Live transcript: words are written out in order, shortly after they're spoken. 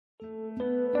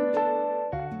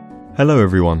Hello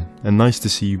everyone, and nice to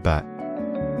see you back.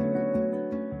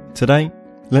 Today,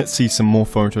 let's see some more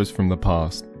photos from the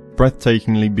past,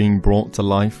 breathtakingly being brought to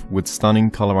life with stunning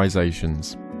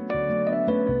colorizations.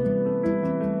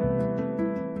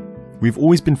 We've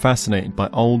always been fascinated by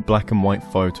old black and white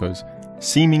photos,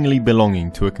 seemingly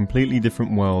belonging to a completely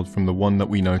different world from the one that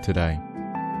we know today.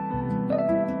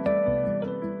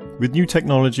 With new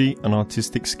technology and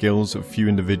artistic skills of few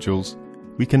individuals,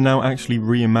 we can now actually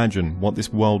reimagine what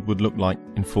this world would look like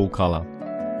in full color.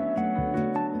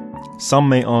 Some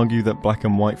may argue that black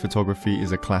and white photography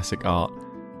is a classic art.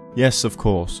 Yes, of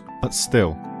course, but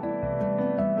still.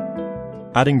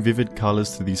 Adding vivid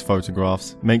colors to these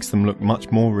photographs makes them look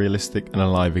much more realistic and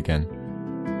alive again.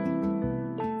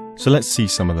 So let's see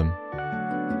some of them.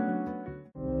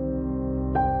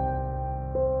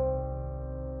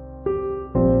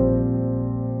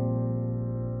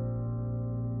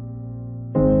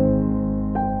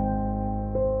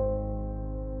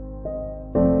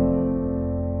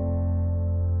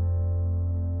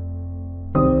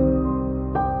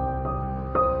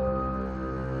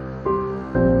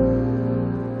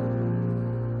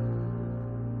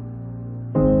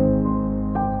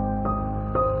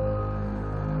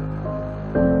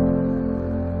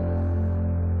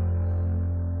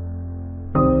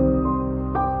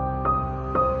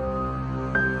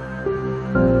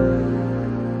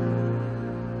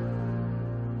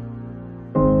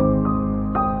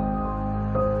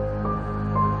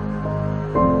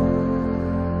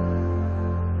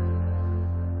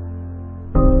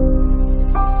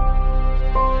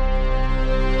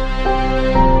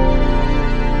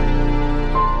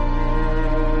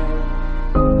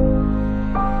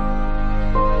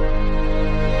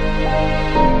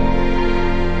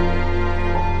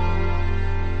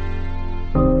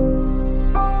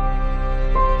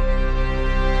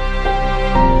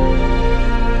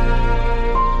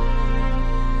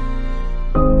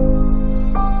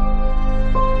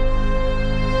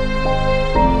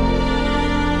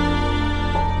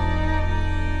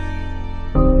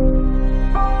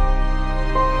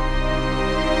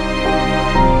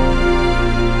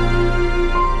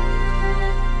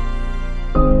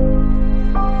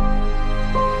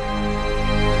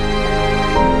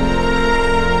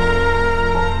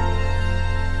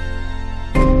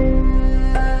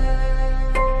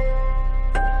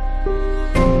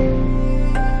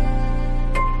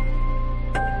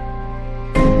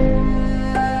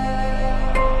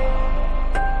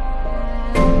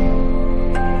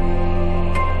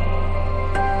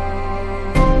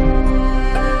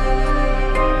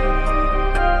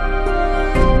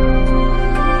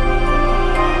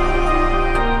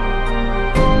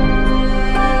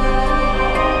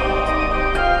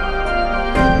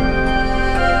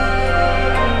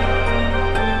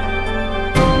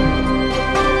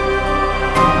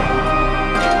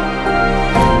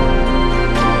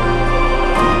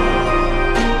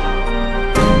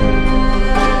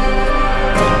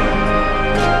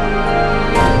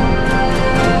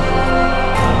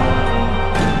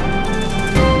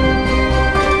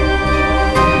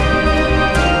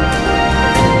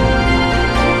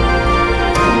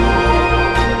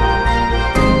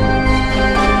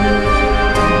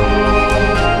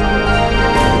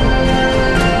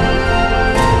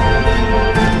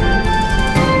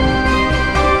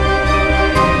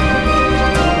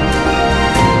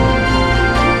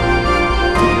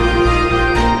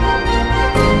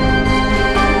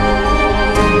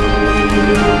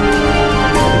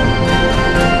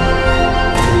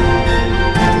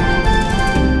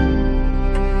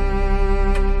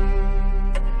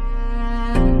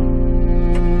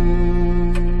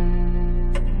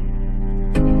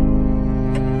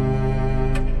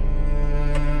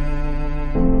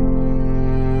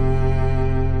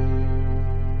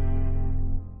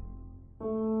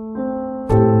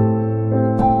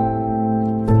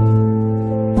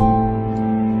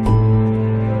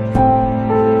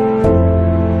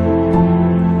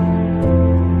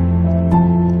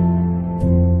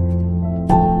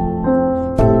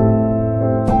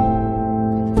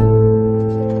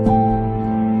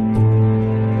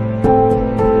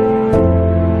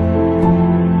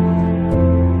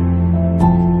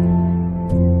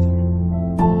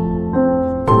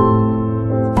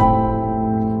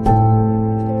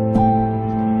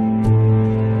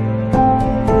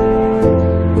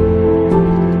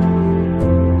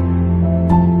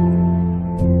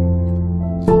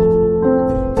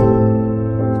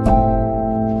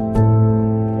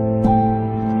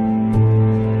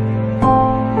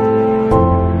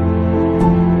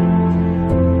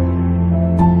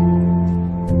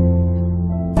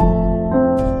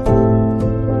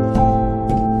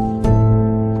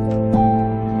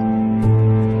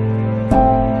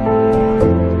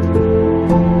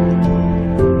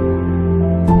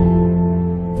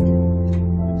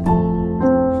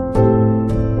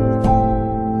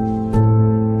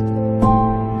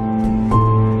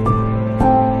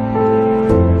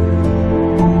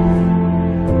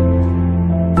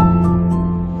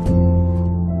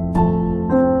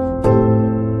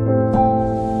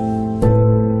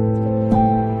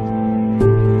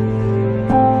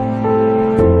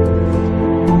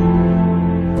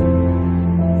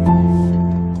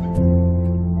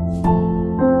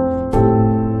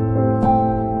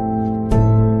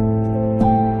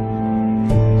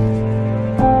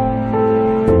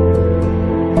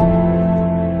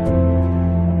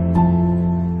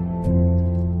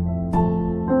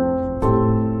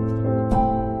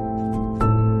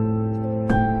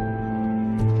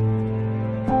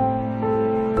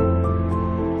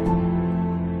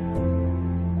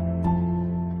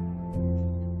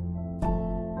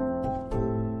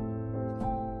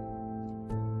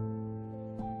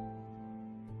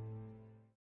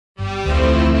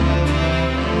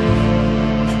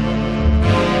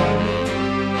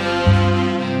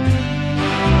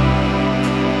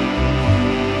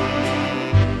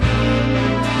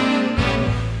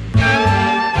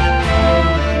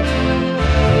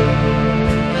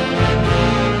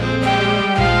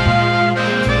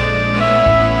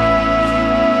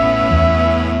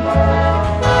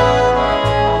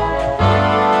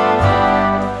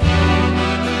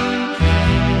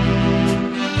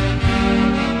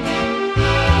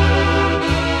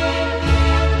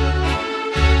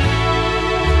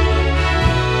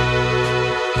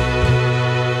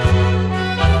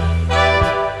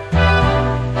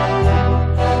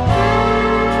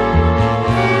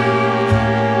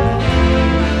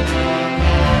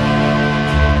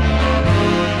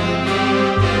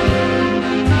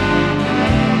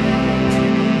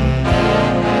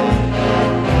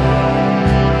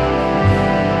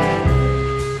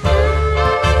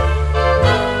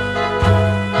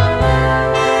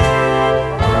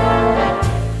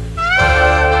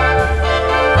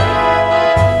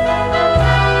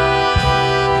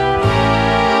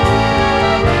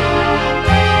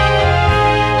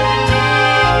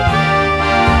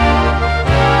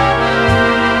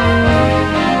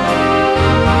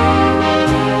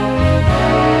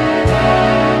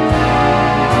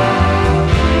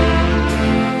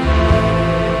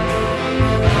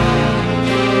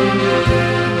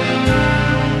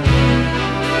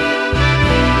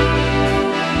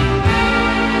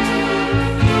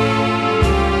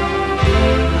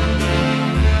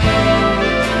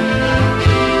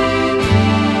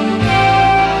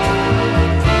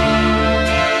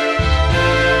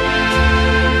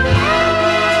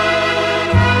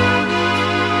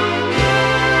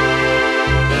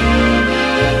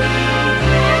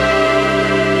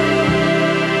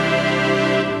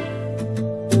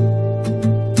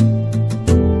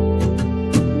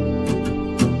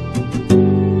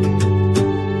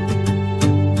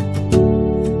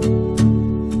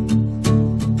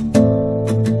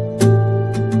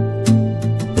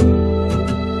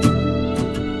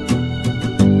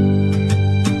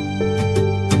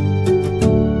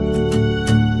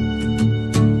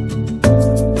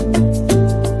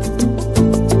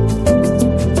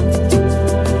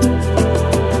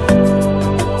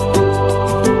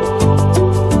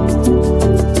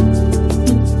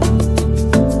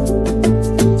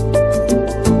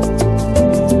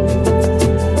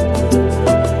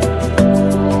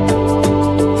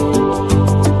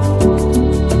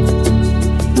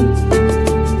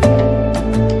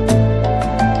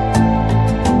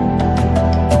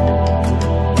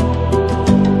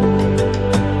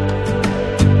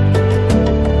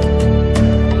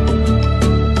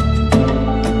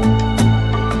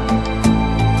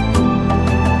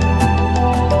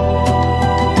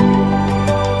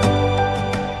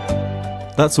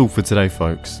 That's all for today,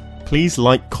 folks. Please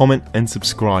like, comment and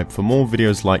subscribe for more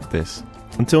videos like this.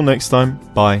 Until next time,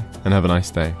 bye and have a nice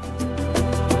day.